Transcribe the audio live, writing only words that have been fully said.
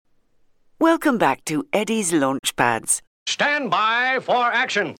Welcome back to Eddie's Launchpads. Stand by for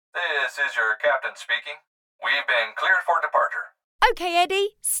action. This is your captain speaking. We've been cleared for departure. Okay,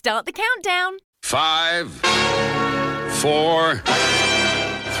 Eddie, start the countdown. 5, 4,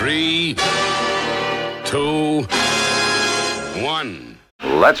 3, 2, 1.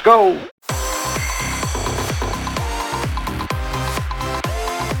 Let's go.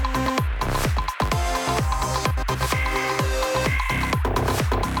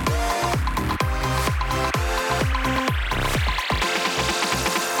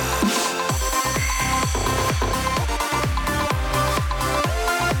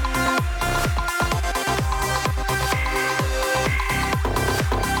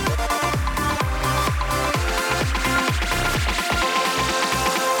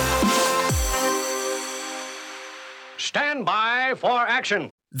 Stand by for action.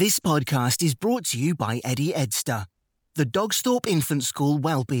 This podcast is brought to you by Eddie Edster, the Dogsthorpe Infant School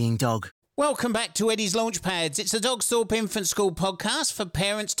Wellbeing Dog. Welcome back to Eddie's Launchpads. It's the Dogsthorpe Infant School podcast for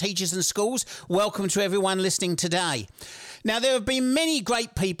parents, teachers and schools. Welcome to everyone listening today. Now, there have been many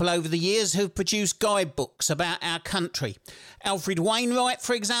great people over the years who've produced guidebooks about our country. Alfred Wainwright,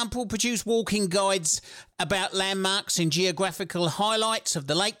 for example, produced walking guides about landmarks and geographical highlights of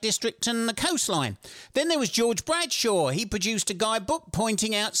the Lake District and the coastline. Then there was George Bradshaw. He produced a guidebook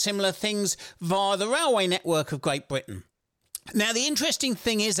pointing out similar things via the railway network of Great Britain. Now, the interesting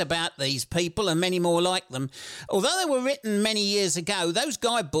thing is about these people, and many more like them, although they were written many years ago, those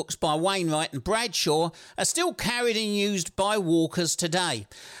guidebooks by Wainwright and Bradshaw are still carried and used by walkers today.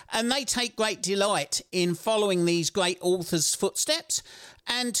 And they take great delight in following these great authors' footsteps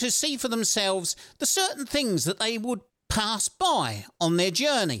and to see for themselves the certain things that they would pass by on their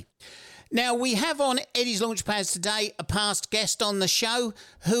journey. Now, we have on Eddie's Launchpads today a past guest on the show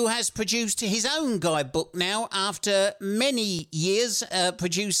who has produced his own guidebook now after many years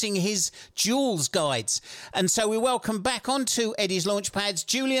producing his Jules guides. And so we welcome back onto Eddie's Launchpads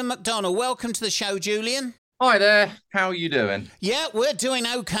Julian McDonnell. Welcome to the show, Julian. Hi there, how are you doing? Yeah, we're doing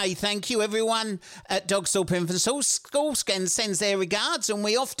okay, thank you. Everyone at Dogsthorpe Infant School sends their regards, and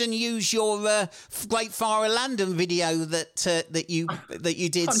we often use your Great Fire of London video that you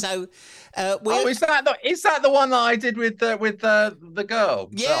did. So, is that the one that I did with the girl?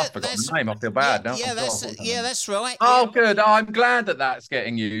 Yeah, I forgot the name. I feel bad. That's right. Oh, yeah. Good. I'm glad that that's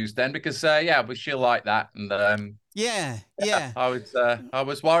getting used then, because she'll like that, and Yeah. I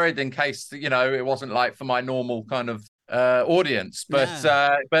was worried in case it wasn't like for my normal kind of audience, but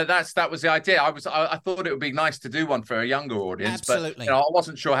that was the idea. I thought it would be nice to do one for a younger audience. Absolutely. But I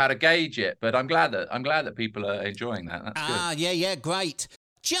wasn't sure how to gauge it. But I'm glad that people are enjoying that. That's good. Yeah, great.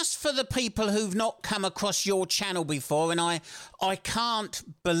 Just for the people who've not come across your channel before, and I can't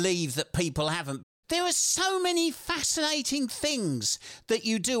believe that people haven't. There are so many fascinating things that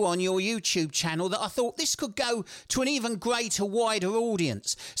you do on your YouTube channel that I thought this could go to an even greater, wider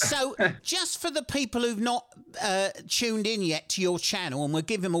audience. So just for the people who've not tuned in yet to your channel, and we'll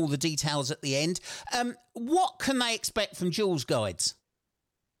give them all the details at the end, what can they expect from Jules Guides?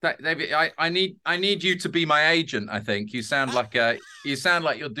 I need you to be my agent. I think you sound like you'd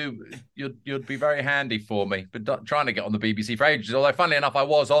be very handy for me. But trying to get on the BBC for ages. Although, funnily enough, I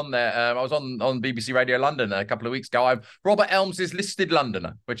was on there. I was on BBC Radio London a couple of weeks ago. I'm Robert Elms's listed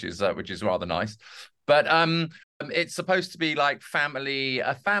Londoner, which is rather nice. But it's supposed to be like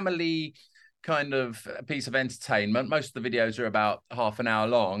a family kind of piece of entertainment. Most of the videos are about half an hour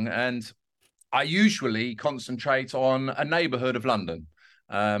long, and I usually concentrate on a neighbourhood of London.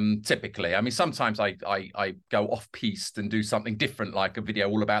 Typically, I mean, sometimes I go off piste and do something different, like a video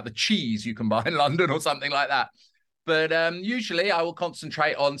all about the cheese you can buy in London or something like that. But usually I will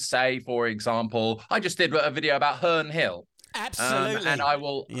concentrate on, say, for example, I just did a video about Herne Hill. Absolutely. And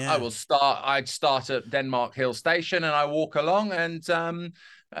I'd start at Denmark Hill Station, and I walk along and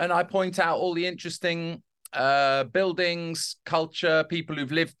I point out all the interesting buildings, culture, people who've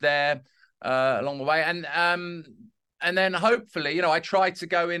lived there along the way. And then hopefully, I try to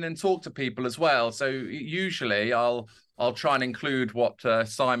go in and talk to people as well. So usually I'll try and include what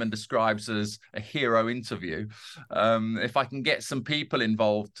Simon describes as a hero interview. If I can get some people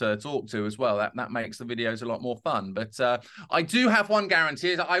involved to talk to as well, that makes the videos a lot more fun. But I do have one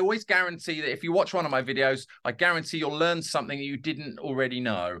guarantee. I always guarantee that if you watch one of my videos, I guarantee you'll learn something that you didn't already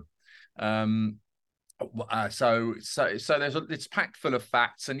know. So it's packed full of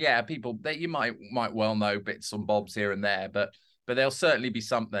facts, and people that you might well know bits and bobs here and there, but there'll certainly be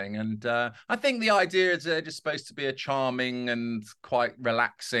something. And I think the idea is they're just supposed to be a charming and quite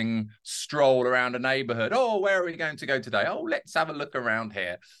relaxing stroll around a neighborhood. Oh, where are we going to go today? Oh, let's have a look around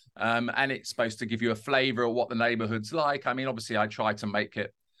here. And it's supposed to give you a flavor of what the neighborhood's like. I mean, obviously I try to make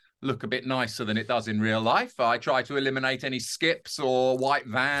it look a bit nicer than it does in real life. I try to eliminate any skips or white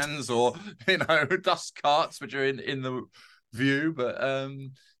vans or dust carts which are in the view,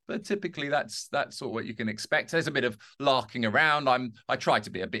 but typically that's sort of what you can expect. There's a bit of larking around. I try to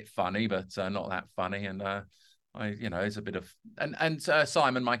be a bit funny, but not that funny, and it's a bit of and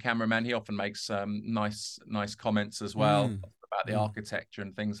Simon, my cameraman, he often makes nice comments as well about the architecture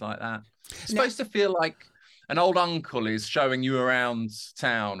and things like that. It's supposed to feel like an old uncle is showing you around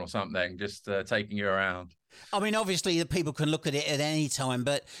town or something, just taking you around. I mean, obviously, the people can look at it at any time,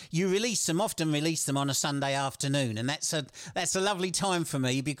 but you often release them on a Sunday afternoon, and that's a lovely time for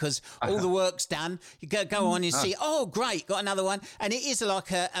me because all the work's done. You go on, you see, oh, great, got another one, and it is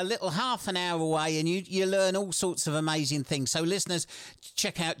like a little half an hour away, and you learn all sorts of amazing things. So, listeners,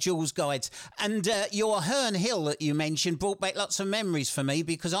 check out Jules' guides. And your Herne Hill that you mentioned brought back lots of memories for me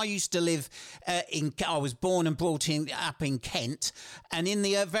because I used to live I was born and brought up in Kent, and in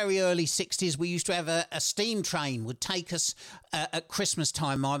the very early 60s, we used to have a steam train would take us at Christmas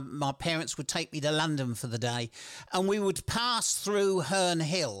time. My parents would take me to London for the day, and we would pass through Herne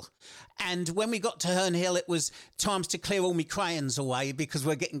Hill. And when we got to Herne Hill, it was times to clear all my crayons away because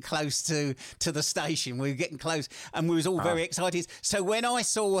we're getting close to the station. We were getting close, and we was all very excited. So when I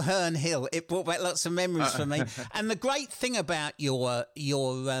saw Herne Hill, it brought back lots of memories for me. And the great thing about your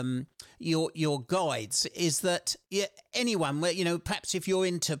guides is that anyone, perhaps if you're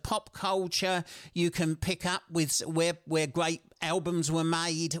into pop culture, you can pick up with where great albums were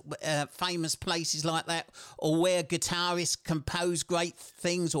made, famous places like that, or where guitarists compose great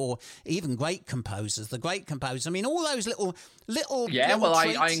things, or even great composers, the great composers. I mean, all those little. Yeah, well,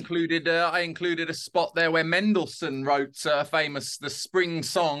 I included a spot there where Mendelssohn wrote the Spring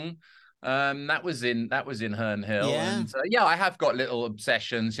Song. That was in Herne Hill, and I have got little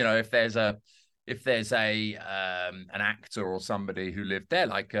obsessions. If there's an actor or somebody who lived there,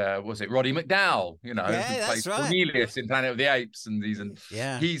 like was it Roddy McDowell? Who plays Cornelius in Planet of the Apes,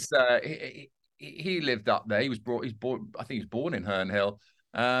 he lived up there. He's born. I think he was born in Herne Hill.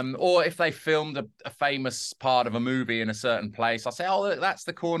 Or if they filmed a famous part of a movie in a certain place, I say, oh, look, that's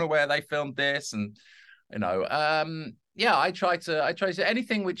the corner where they filmed this, and I try to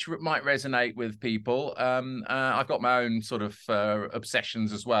anything which might resonate with people. I've got my own sort of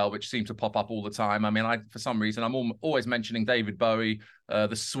obsessions as well, which seem to pop up all the time. I mean, for some reason, I'm always mentioning David Bowie,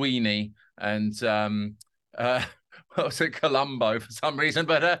 the Sweeney, and what was it, Columbo for some reason.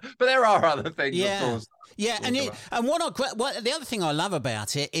 But there are other things, of course. Yeah, and the other thing I love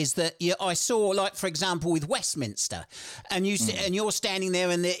about it is that I saw, like, for example, with Westminster, and you're standing there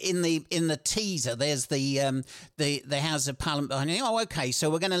in the teaser. There's the House of Parliament behind you. Oh, okay, so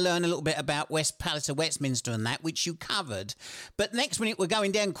we're going to learn a little bit about Palace of Westminster and that, which you covered. But next minute we're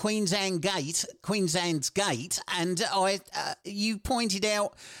going down Queen's Anne's Gate, and you pointed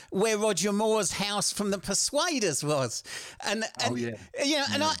out where Roger Moore's house from The Persuaders was, and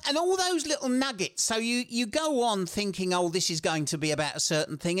all those little nuggets. So you go on thinking, oh, this is going to be about a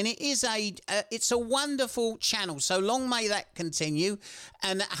certain thing, and it's a wonderful channel. So long may that continue,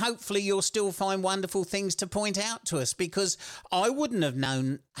 and hopefully you'll still find wonderful things to point out to us, because I wouldn't have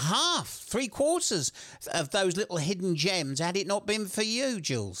known three-quarters of those little hidden gems had it not been for you,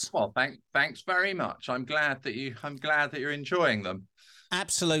 Jules. Well, thanks very much. I'm glad that you're enjoying them.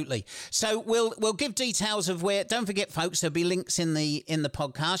 Absolutely. So we'll give details of where. Don't forget, folks, there'll be links in the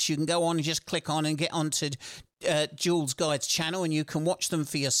podcast. You can go on and just click on and get onto Jules' Guides channel, and you can watch them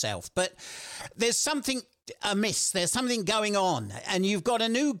for yourself. But there's something amiss. There's something going on, and you've got a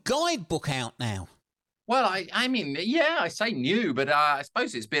new guidebook out now. Well, I mean, I say new, but I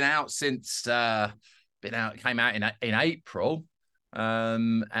suppose it's been out since it came out in April.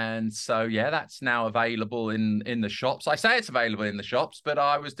 And so that's now available in the shops. I say it's available in the shops, but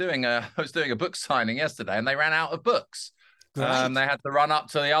I was doing a book signing yesterday, and they ran out of books. They had to run up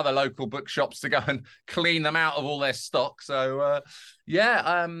to the other local bookshops to go and clean them out of all their stock. So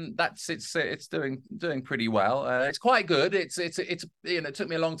it's doing pretty well. It's quite good. It took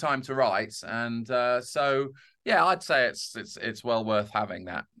me a long time to write, and I'd say it's well worth having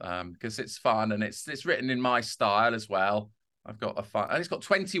that because it's fun, and it's written in my style as well. I've got and it's got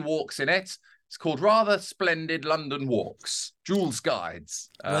 20 walks in it. It's called Rather Splendid London Walks, Jules' Guides.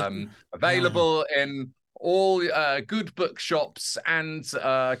 Available in all good bookshops and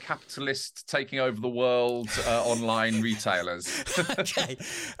capitalist taking over the world online retailers. Okay.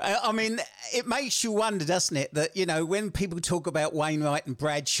 I mean, it makes you wonder, doesn't it, that, when people talk about Wainwright and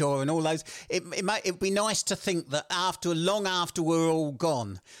Bradshaw and all those, it'd be nice to think that long after we're all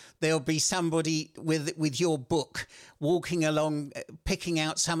gone, there'll be somebody with your book walking along, picking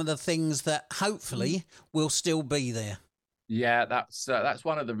out some of the things that hopefully will still be there. Yeah, that's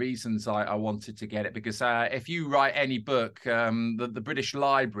one of the reasons I wanted to get it, because if you write any book, the British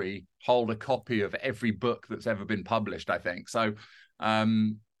Library hold a copy of every book that's ever been published, I think. So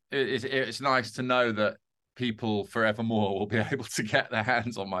it's nice to know that people forevermore will be able to get their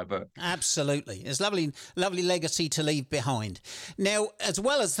hands on my book. Absolutely. It's lovely legacy to leave behind. Now, as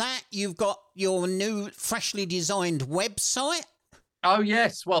well as that, you've got your new freshly designed website. Oh,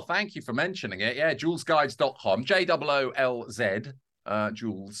 yes. Well, thank you for mentioning it. Yeah, julesguides.com, JOOLZ,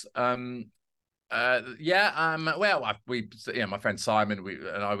 Jules. My friend Simon, we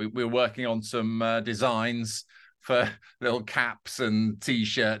were working on some designs for little caps and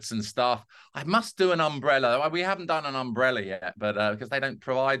T-shirts and stuff. I must do an umbrella. We haven't done an umbrella yet, but because they don't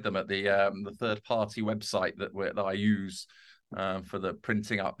provide them at the third-party website that I use for the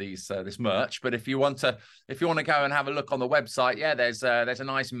printing up this merch. But if you want to go and have a look on the website, yeah, there's a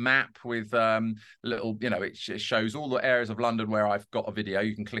nice map with little, it shows all the areas of London where I've got a video.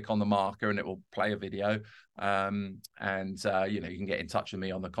 You can click on the marker and it will play a video. You can get in touch with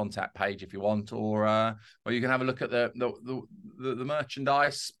me on the contact page if you want, or you can have a look at the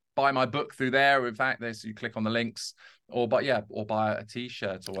merchandise, buy my book through there. In fact, you click on the links, or buy a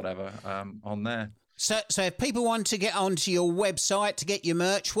T-shirt or whatever on there. So if people want to get onto your website to get your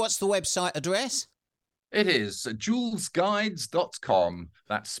merch, what's the website address? It is julesguides.com.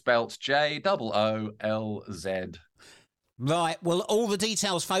 That's spelt JOOLZ. Right. Well, all the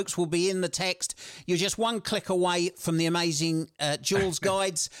details, folks, will be in the text. You're just one click away from the amazing Jules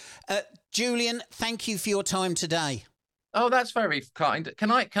Guides. Julian, thank you for your time today. Oh, that's very kind.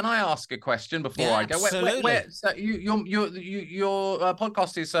 Can I ask a question before I go? Absolutely. So your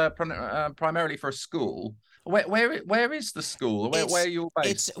podcast is primarily for a school. Where is the school? Where are you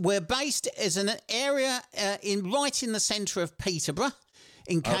based? We're based as an area right in the centre of Peterborough,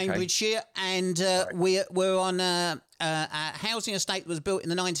 in Cambridgeshire, and we're on a housing estate that was built in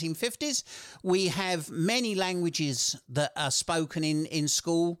the 1950s. We have many languages that are spoken in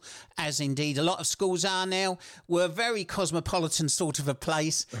school, as indeed a lot of schools are now. We're a very cosmopolitan sort of a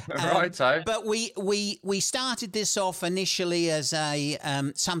place. Righto. But we started this off initially as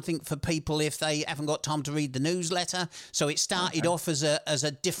a something for people if they haven't got time to read the newsletter. So it started off as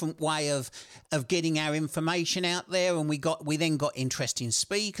a different way of getting our information out there, and we then got interesting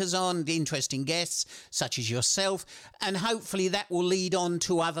speakers on, interesting guests such as yourself. And hopefully that will lead on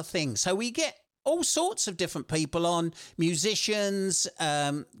to other things. So we get all sorts of different people on, musicians,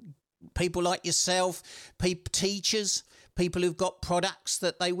 people like yourself, teachers, people who've got products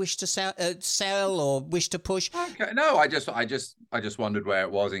that they wish to sell or wish to push. Okay, no, I just wondered where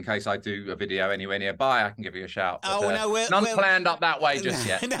it was in case I do a video anywhere nearby. I can give you a shout. But, we're planned up that way just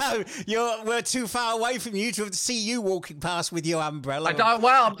yet. No, we're too far away from you to see you walking past with your umbrella.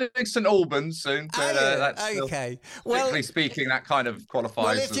 I'm doing St Albans soon. But, that's okay. Strictly speaking, that kind of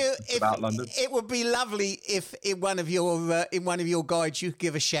qualifies about London. It would be lovely if in one of your guides you could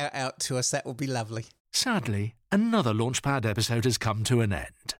give a shout out to us. That would be lovely. Sadly, another Launchpad episode has come to an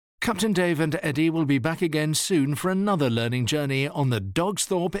end. Captain Dave and Eddie will be back again soon for another learning journey on the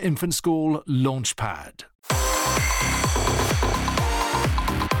Dogsthorpe Infant School Launchpad.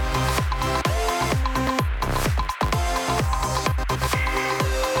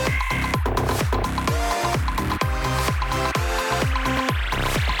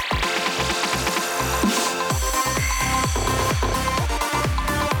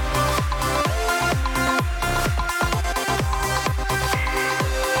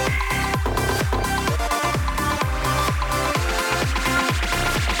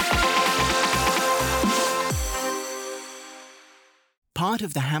 Part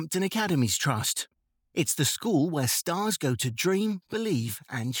of the Hampton Academies Trust. It's the school where stars go to dream, believe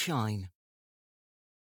and shine.